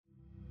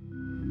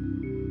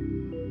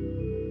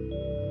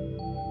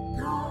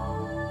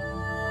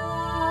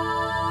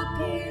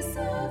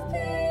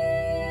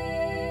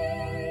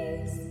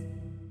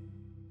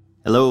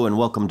Hello and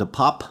welcome to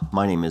Pop.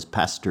 My name is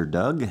Pastor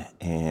Doug,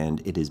 and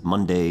it is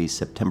Monday,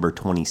 September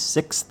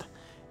 26th.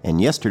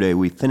 And yesterday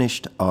we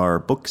finished our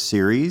book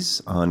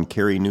series on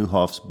Carey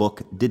Nieuwhof's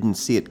book, Didn't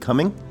See It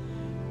Coming.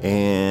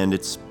 And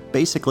it's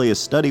basically a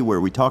study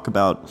where we talk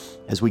about,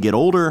 as we get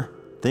older,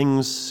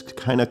 things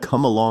kind of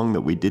come along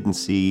that we didn't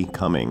see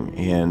coming.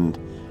 And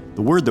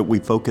the word that we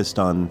focused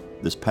on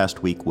this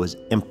past week was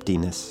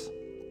emptiness.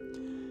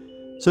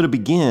 So to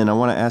begin, I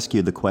want to ask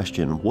you the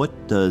question,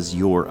 what does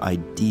your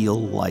ideal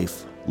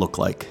life look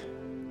like?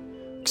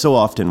 So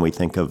often we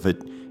think of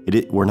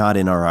we're not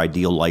in our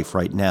ideal life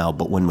right now,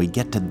 but when we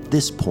get to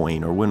this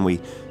point, or when we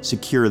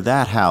secure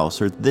that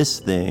house, or this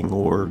thing,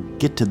 or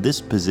get to this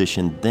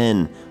position,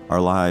 then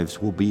our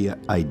lives will be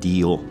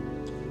ideal.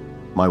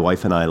 My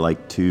wife and I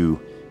like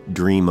to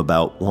dream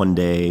about one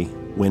day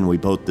when we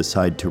both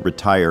decide to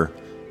retire.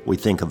 We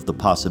think of the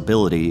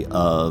possibility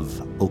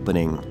of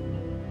opening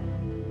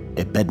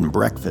a bed and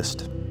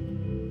breakfast.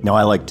 Now,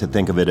 I like to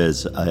think of it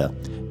as a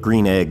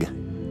green egg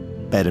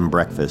bed and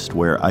breakfast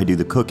where I do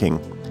the cooking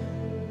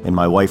and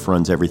my wife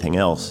runs everything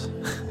else.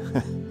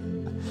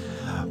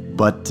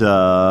 But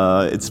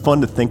it's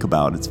fun to think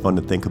about. It's fun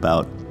to think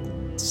about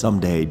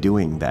someday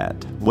doing that.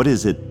 What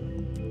is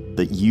it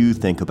that you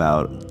think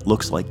about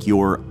looks like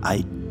your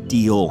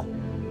ideal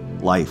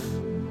life?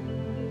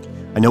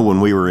 I know when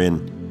we were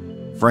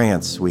in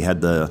France, we had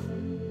the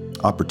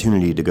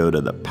opportunity to go to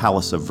the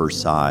Palace of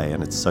Versailles,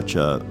 and it's such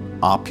a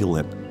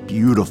opulent,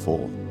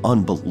 beautiful,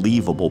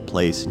 unbelievable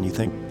place. And you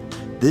think,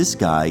 this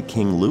guy,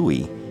 King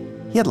Louis,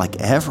 he had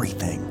like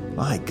everything.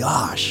 My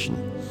gosh.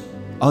 And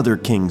other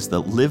kings that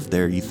lived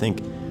there, you think,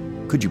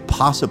 could you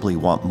possibly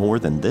want more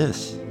than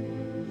this?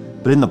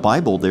 But in the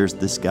Bible, there's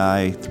this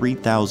guy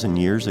 3,000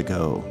 years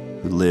ago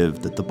who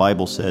lived that the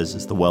Bible says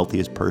is the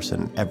wealthiest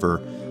person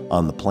ever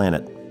on the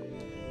planet.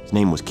 His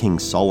name was King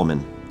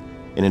Solomon.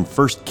 And in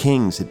 1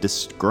 Kings, it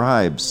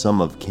describes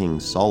some of King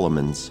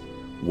Solomon's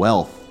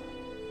wealth.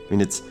 I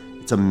mean, it's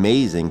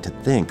amazing to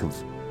think of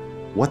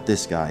what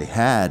this guy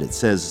had. It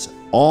says,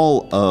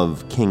 all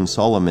of King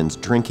Solomon's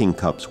drinking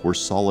cups were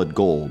solid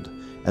gold,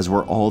 as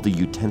were all the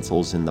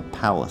utensils in the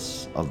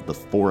palace of the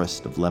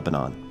forest of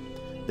Lebanon.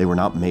 They were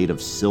not made of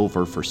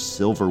silver, for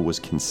silver was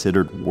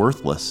considered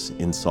worthless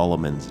in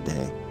Solomon's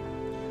day.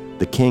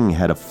 The king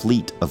had a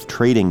fleet of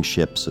trading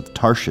ships of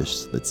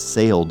Tarshish that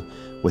sailed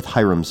with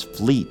Hiram's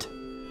fleet.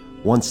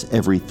 Once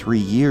every 3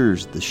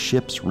 years, the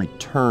ships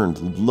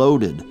returned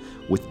loaded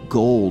with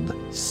gold,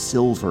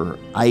 silver,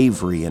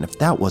 ivory, and if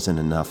that wasn't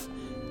enough,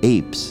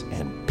 apes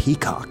and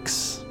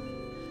peacocks.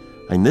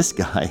 And this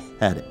guy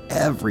had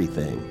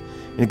everything.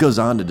 And it goes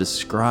on to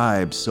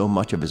describe so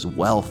much of his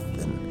wealth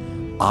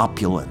and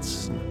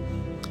opulence.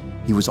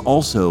 He was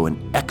also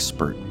an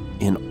expert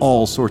in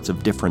all sorts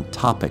of different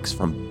topics,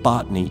 from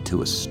botany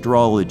to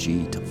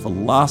astrology to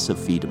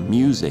philosophy to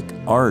music,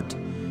 art,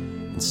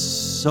 and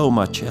so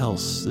much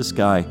else. This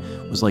guy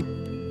was like,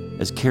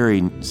 as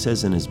Carey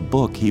says in his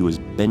book, he was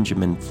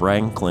Benjamin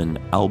Franklin,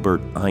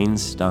 Albert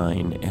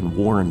Einstein, and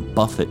Warren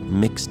Buffett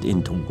mixed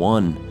into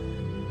one.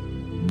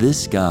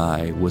 This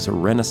guy was a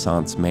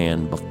Renaissance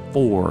man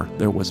before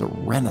there was a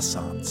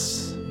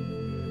Renaissance.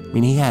 I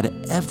mean, he had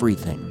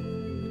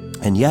everything.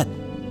 And yet,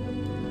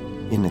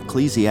 in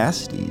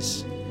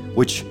Ecclesiastes,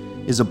 which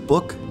is a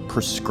book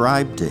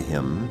prescribed to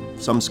him,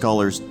 some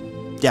scholars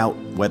doubt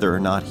whether or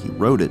not he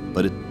wrote it,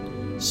 but it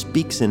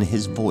speaks in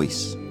his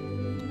voice.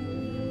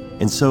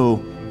 And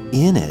so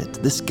in it,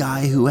 this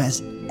guy who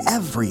has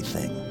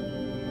everything,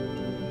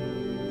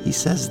 he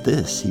says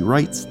this, he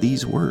writes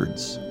these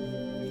words.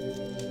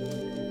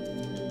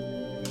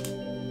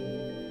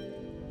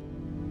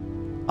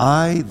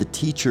 I, the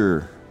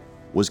teacher,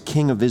 was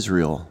king of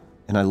Israel,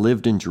 and I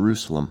lived in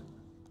Jerusalem.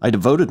 I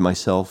devoted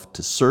myself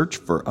to search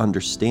for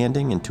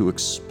understanding and to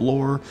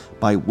explore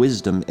by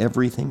wisdom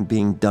everything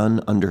being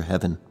done under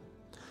heaven.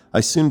 I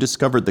soon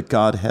discovered that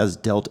God has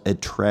dealt a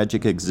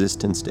tragic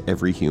existence to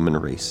every human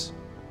race,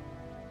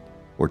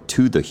 or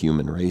to the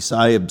human race.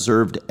 I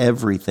observed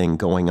everything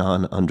going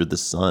on under the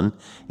sun,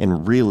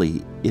 and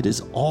really, it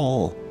is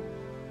all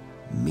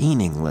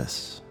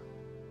meaningless,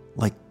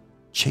 like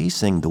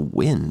chasing the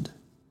wind.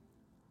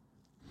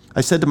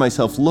 I said to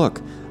myself,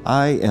 look,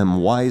 I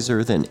am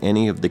wiser than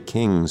any of the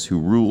kings who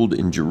ruled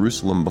in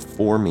Jerusalem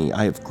before me.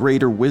 I have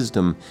greater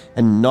wisdom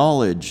and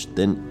knowledge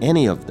than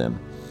any of them.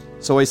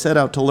 So I set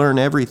out to learn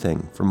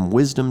everything, from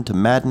wisdom to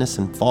madness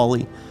and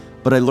folly,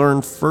 but I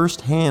learned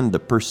firsthand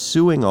that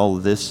pursuing all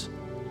of this,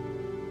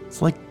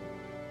 it's like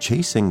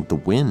chasing the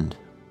wind.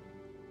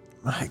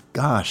 My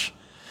gosh,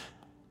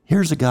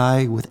 here's a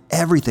guy with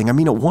everything. I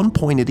mean, at one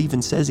point it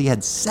even says he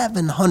had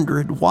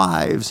 700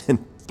 wives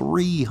and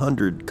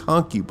 300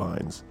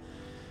 concubines.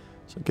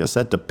 So I guess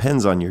that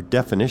depends on your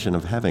definition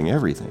of having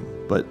everything.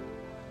 But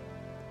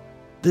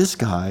this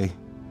guy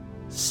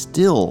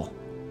still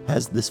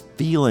has this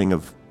feeling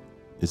of,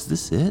 is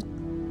this it?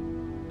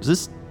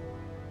 Is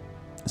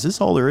this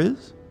all there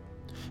is?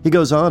 He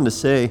goes on to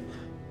say,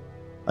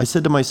 I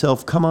said to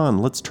myself, come on,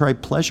 let's try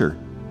pleasure.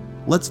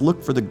 Let's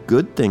look for the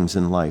good things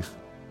in life.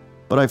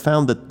 But I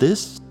found that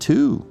this,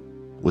 too,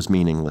 was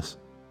meaningless.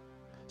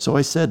 So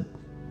I said,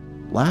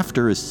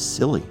 laughter is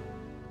silly.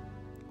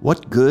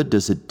 What good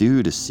does it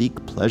do to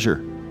seek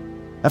pleasure?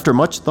 After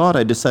much thought,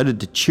 I decided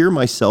to cheer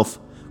myself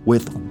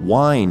with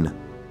wine.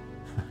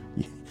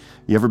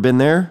 You ever been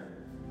there?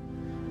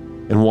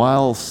 And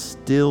while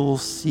still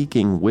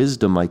seeking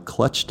wisdom, I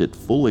clutched at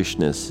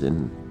foolishness.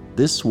 In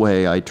this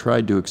way, I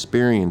tried to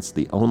experience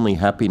the only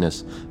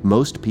happiness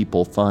most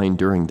people find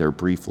during their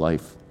brief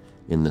life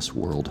in this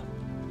world.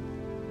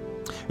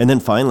 And then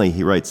finally,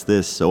 he writes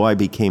this, so I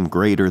became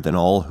greater than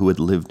all who had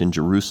lived in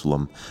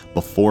Jerusalem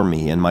before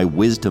me, and my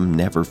wisdom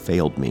never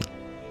failed me.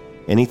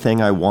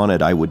 Anything I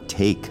wanted, I would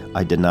take.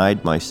 I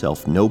denied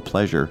myself no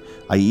pleasure.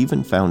 I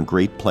even found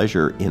great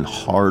pleasure in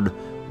hard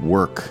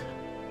work,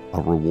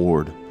 a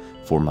reward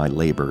for my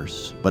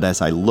labors. But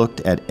as I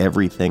looked at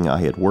everything I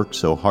had worked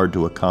so hard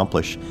to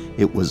accomplish,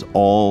 it was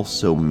all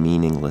so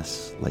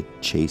meaningless, like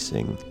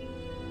chasing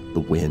the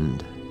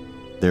wind.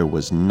 There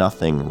was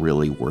nothing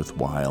really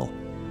worthwhile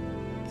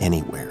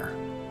anywhere.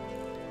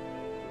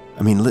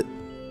 I mean,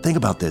 think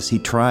about this. He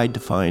tried to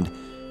find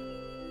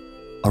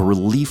a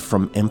relief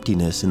from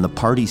emptiness in the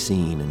party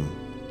scene and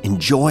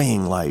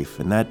enjoying life,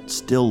 and that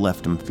still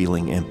left him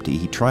feeling empty.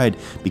 He tried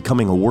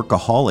becoming a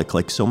workaholic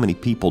like so many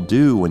people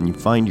do when you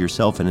find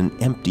yourself in an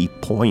empty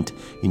point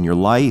in your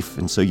life,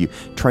 and so you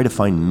try to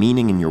find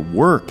meaning in your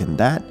work, and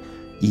that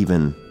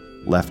even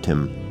left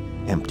him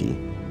empty.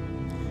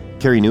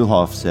 Carey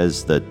Nieuwhof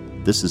says that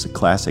this is a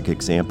classic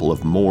example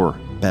of more,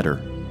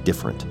 better,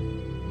 different.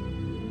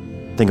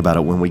 Think about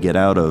it, when we get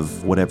out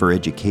of whatever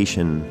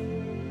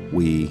education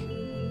we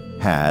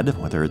had,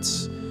 whether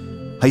it's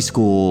high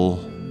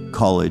school,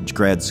 college,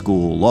 grad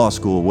school, law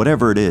school,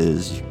 whatever it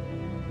is, you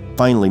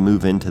finally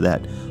move into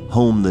that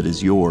home that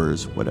is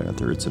yours,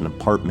 whether it's an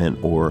apartment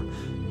or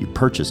you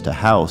purchased a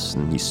house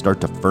and you start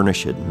to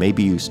furnish it.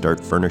 Maybe you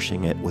start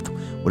furnishing it with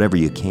whatever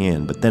you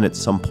can, but then at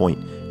some point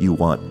you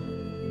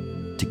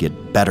want to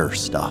get better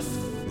stuff.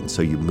 And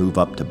so you move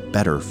up to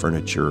better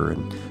furniture,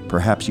 and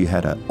perhaps you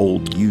had an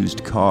old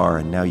used car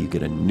and now you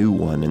get a new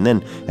one. And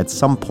then at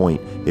some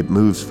point it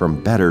moves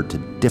from better to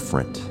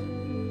different.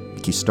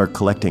 Like you start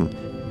collecting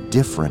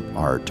different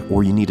art,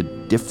 or you need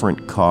a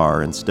different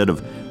car. Instead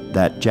of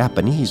that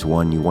Japanese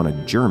one, you want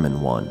a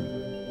German one.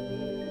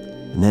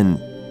 And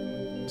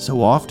then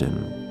so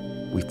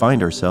often we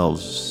find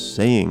ourselves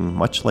saying,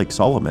 much like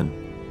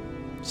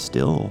Solomon,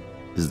 still,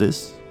 is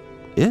this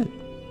it?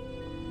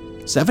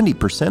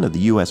 70% of the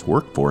U.S.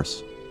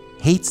 workforce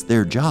hates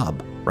their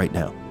job right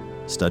now,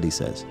 study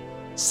says.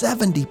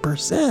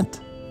 70%.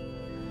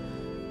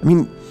 I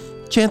mean,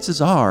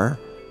 chances are,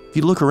 if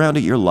you look around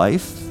at your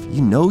life,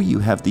 you know you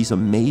have these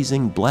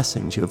amazing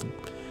blessings. You have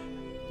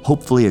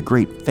hopefully a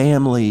great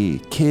family,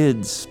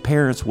 kids,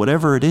 parents,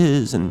 whatever it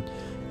is, and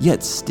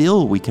yet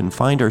still we can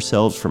find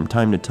ourselves from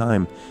time to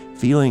time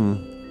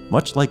feeling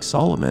much like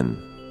Solomon.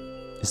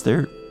 Is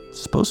there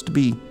supposed to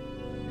be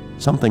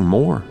something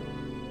more?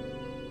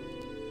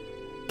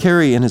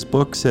 Carey in his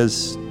book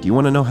says, do you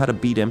want to know how to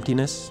beat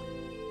emptiness?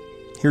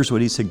 Here's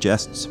what he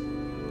suggests.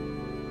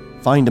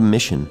 Find a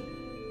mission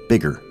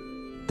bigger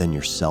than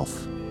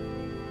yourself.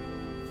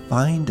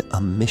 Find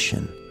a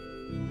mission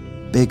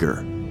bigger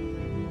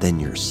than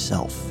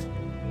yourself.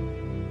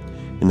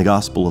 In the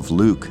Gospel of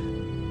Luke,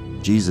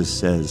 Jesus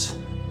says,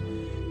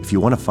 if you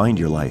want to find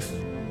your life,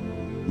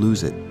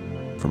 lose it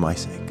for my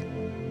sake.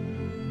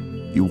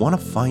 If you want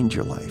to find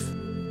your life,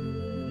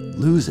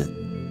 lose it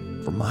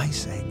for my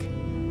sake.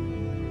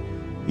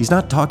 He's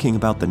not talking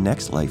about the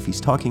next life. He's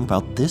talking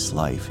about this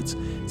life. It's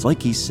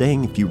like he's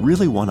saying, if you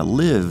really want to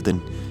live,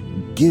 then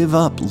give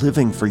up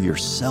living for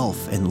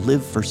yourself and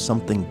live for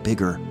something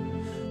bigger.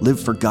 Live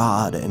for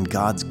God and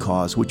God's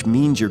cause, which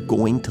means you're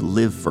going to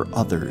live for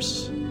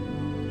others.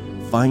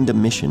 Find a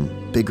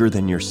mission bigger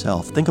than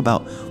yourself. Think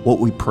about what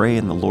we pray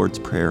in the Lord's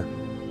Prayer.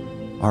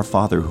 Our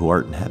Father who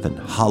art in heaven,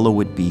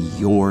 hallowed be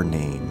your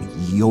name,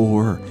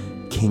 your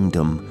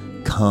kingdom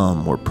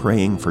come. We're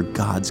praying for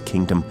God's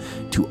kingdom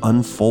to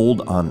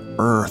unfold on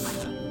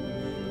earth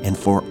and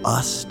for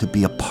us to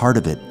be a part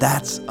of it.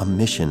 That's a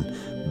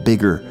mission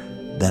bigger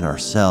than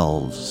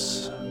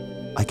ourselves.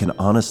 I can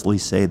honestly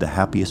say the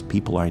happiest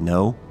people I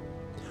know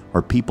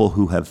are people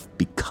who have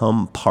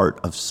become part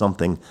of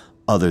something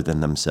other than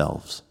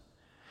themselves.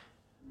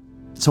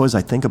 So as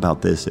I think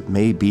about this, it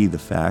may be the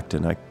fact,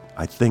 and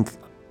I think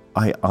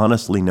I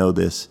honestly know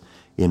this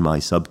in my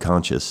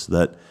subconscious,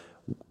 that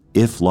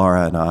if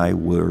Laura and I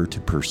were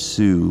to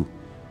pursue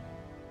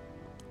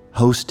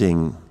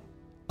hosting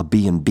a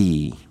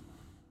B&B,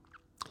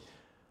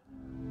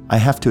 I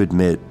have to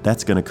admit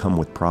that's going to come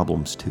with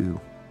problems too.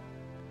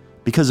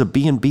 Because a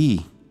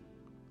B&B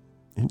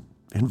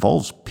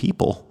involves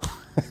people.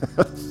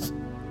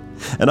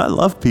 And I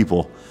love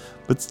people.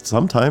 But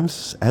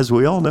sometimes, as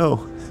we all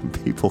know,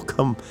 people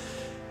come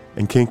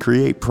and can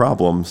create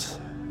problems.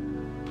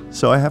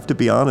 So I have to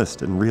be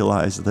honest and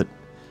realize that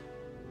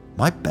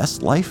my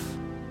best life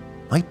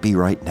might be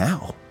right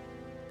now.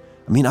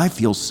 I mean, I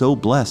feel so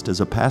blessed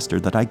as a pastor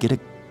that I get to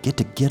get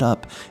to get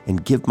up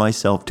and give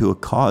myself to a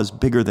cause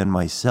bigger than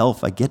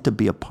myself. I get to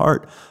be a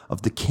part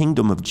of the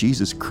kingdom of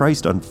Jesus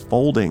Christ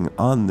unfolding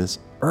on this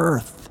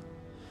earth.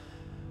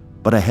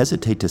 But I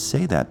hesitate to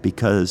say that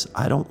because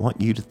I don't want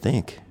you to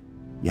think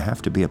you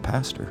have to be a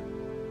pastor.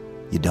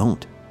 You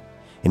don't.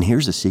 And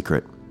here's a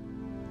secret.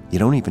 You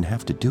don't even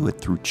have to do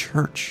it through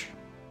church.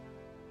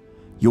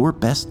 Your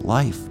best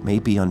life may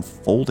be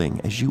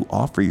unfolding as you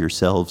offer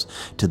yourselves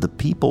to the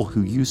people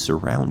who you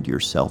surround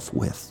yourself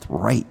with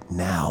right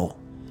now.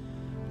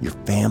 Your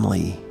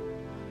family,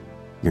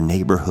 your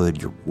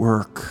neighborhood, your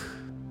work,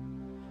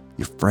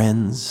 your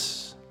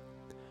friends.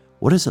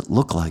 What does it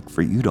look like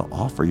for you to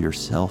offer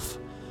yourself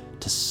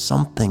to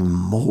something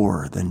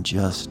more than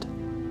just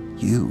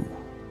you?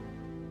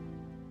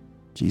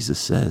 Jesus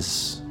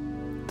says,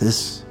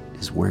 this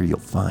is where you'll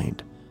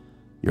find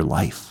your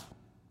life.